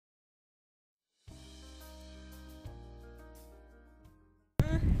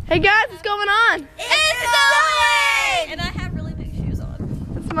Hey guys, what's going on? It's snowing! And I have really big shoes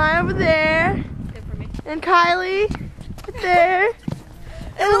on. It's Maya over there. Good for me. And Kylie right there.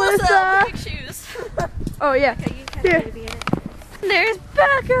 And Alyssa. Big shoes. Oh yeah. Okay, you can Here. maybe it. There's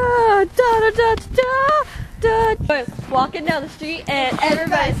Becca. Da da da da da. Walking down the street and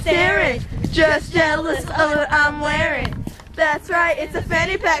everybody's staring. Just jealous of what I'm wearing. That's right, it's a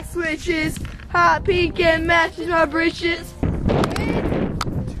fanny pack switches. Hot pink and matches my breeches.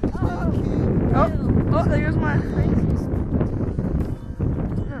 Oh, there goes my face.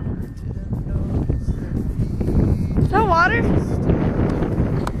 Is that water?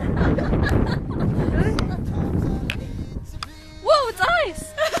 Really? Whoa, it's ice!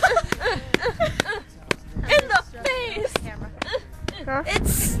 In the face! Huh?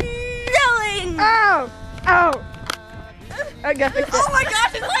 It's snowing! Oh! Oh! I got fixed it. Oh my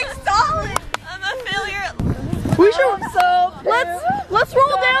gosh, it's like solid! I'm a failure. We should. Let's roll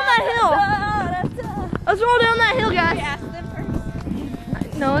down that hill. Let's roll down that hill, guys. Ask them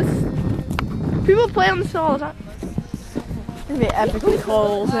first. No, it's people play on the snow all the time. It's gonna be epically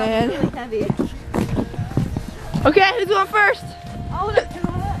cold, man. Really heavy. Okay, who's going first?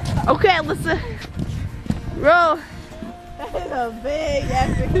 Okay, Alyssa. Roll. That is a big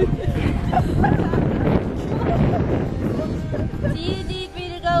epic. Do you need me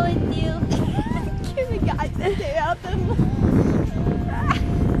to go with you? Give me guys to stay out there.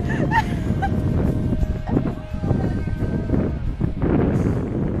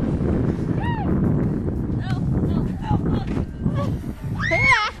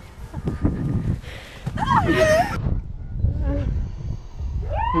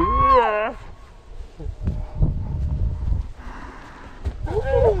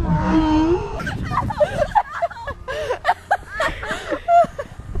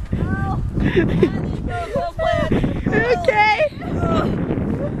 Okay.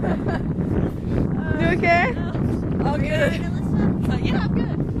 You okay? All good. Yeah, I'm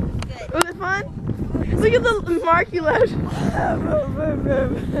good. Was it fun? Look at the mark you left.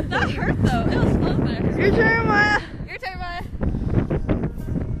 That hurt though. It was fun there. Your turn, Maya. Your turn, Maya.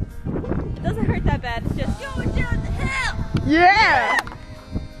 It doesn't hurt that bad. It's just going down the hill. Yeah.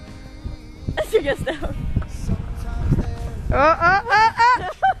 As you get down.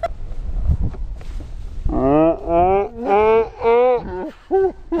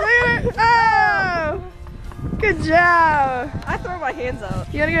 Look at it. Oh! Good job. I throw my hands out.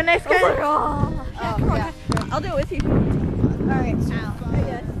 You wanna go next, guys? Oh, yeah. I'll do it with you. Alright, now.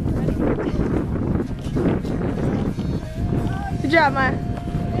 Good job, Maya.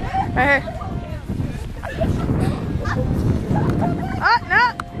 Right here. Oh, no.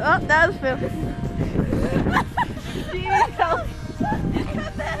 Oh, that was Phil.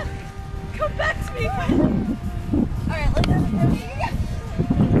 Come back to me. Alright, let's go.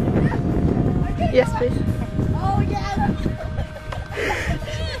 Yes, please. Oh, yes.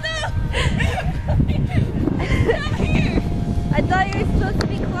 Not here. I thought you were supposed to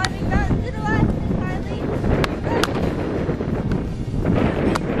be climbing mountains in Alaska, Kylie.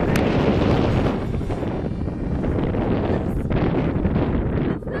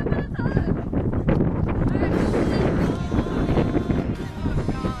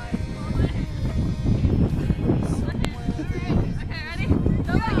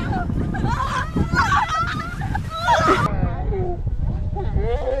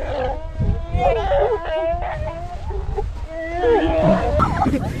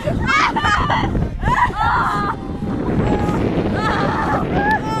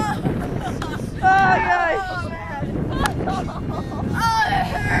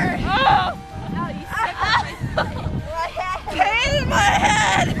 Pain in my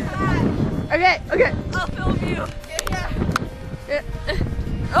head. Okay, okay. I'll film you. Yeah.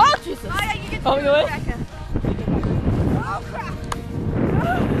 Oh, Jesus. You get Oh, you in? Oh, crap.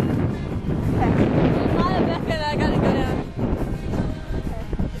 Maya, Becca, and I gotta go down.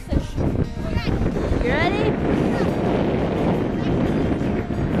 You ready?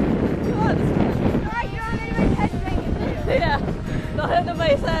 Alright, you're on anybody's head banging. yeah. Don't hit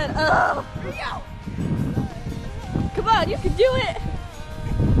nobody's head. Oh. Come on, you can do it.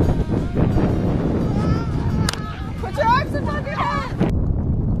 Put your arms above your head.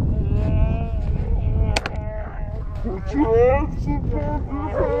 Put your arms above your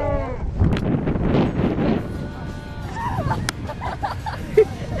head.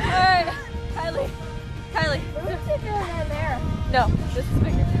 Alright, Kylie. No, this is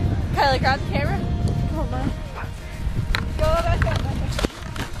bigger. Kylie, grab the camera. Come on, man. Go back up.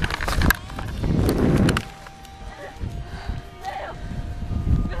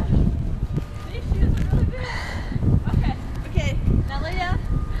 These shoes are really big. Okay, now lay down.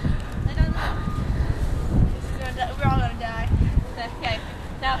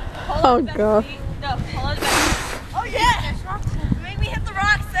 hold the back God. feet. No, hold on the back feet. Oh yeah! Make me hit the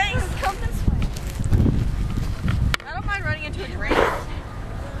rocks, thanks. Come this way. I don't mind running into a drain.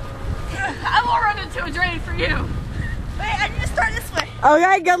 I will run into a drain for you. Wait, I need to start this way.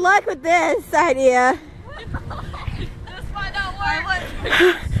 Okay, good luck with this idea. This might not work.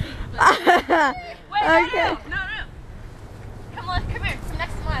 Wait, Okay. no. Come on, come here. Come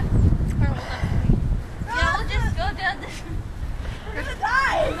next to mine. Yeah, we'll just go down this. We're gonna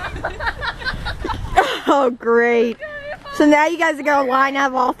die. Oh, great. So now you guys are going to line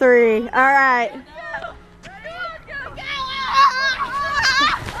up all three. All right.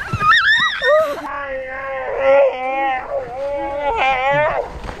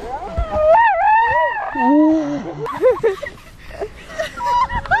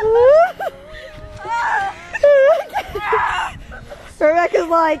 Rebecca's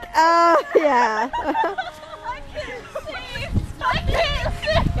like, yeah. I can't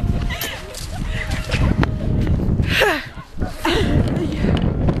see.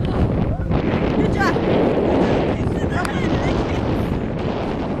 Good job.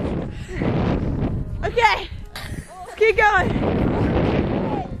 Okay, let's keep going.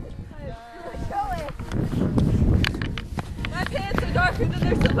 My pants are darker than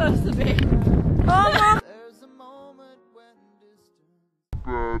they're supposed to be. Oh, Mom. There's a moment when distance.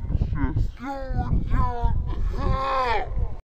 That's just so hell.